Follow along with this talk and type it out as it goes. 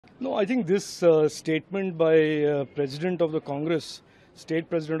No, I think this statement by President of the Congress, State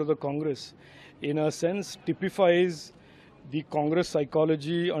President of the Congress, in a sense typifies the Congress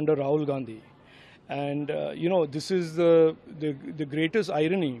psychology under Rahul Gandhi. And this is the greatest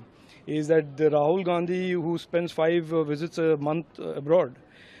irony is that the Rahul Gandhi, who spends 5 visits a month abroad,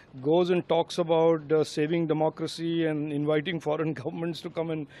 goes and talks about saving democracy and inviting foreign governments to come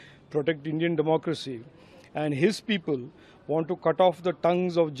and protect Indian democracy. And his people want to cut off the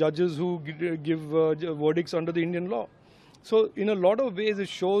tongues of judges who give verdicts under the Indian law. So in a lot of ways it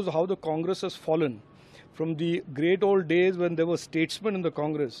shows how the Congress has fallen from the great old days when there were statesmen in the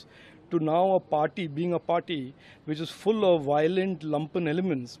Congress to now a party being a party which is full of violent lumpen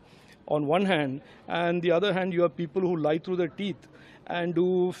elements on one hand, and the other hand you have people who lie through their teeth and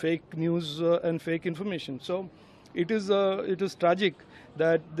do fake news and fake information. So it is tragic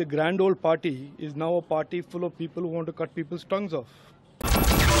that the grand old party is now a party full of people who want to cut people's tongues off.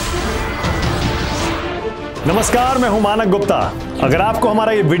 नमस्कार, मैं हूं मानक गुप्ता। अगर आपको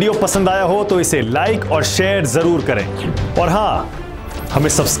हमारा ये video पसंद आया हो तो इसे लाइक और शेयर जरूर करें, और हां, हमें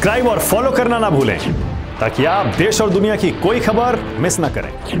सब्सक्राइब और फॉलो करना ना भूलें ताकि आप देश और दुनिया की कोई खबर मिस ना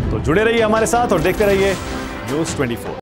करें। तो जुड़े रहिए हमारे साथ और देखते रहिए न्यूज़ 24।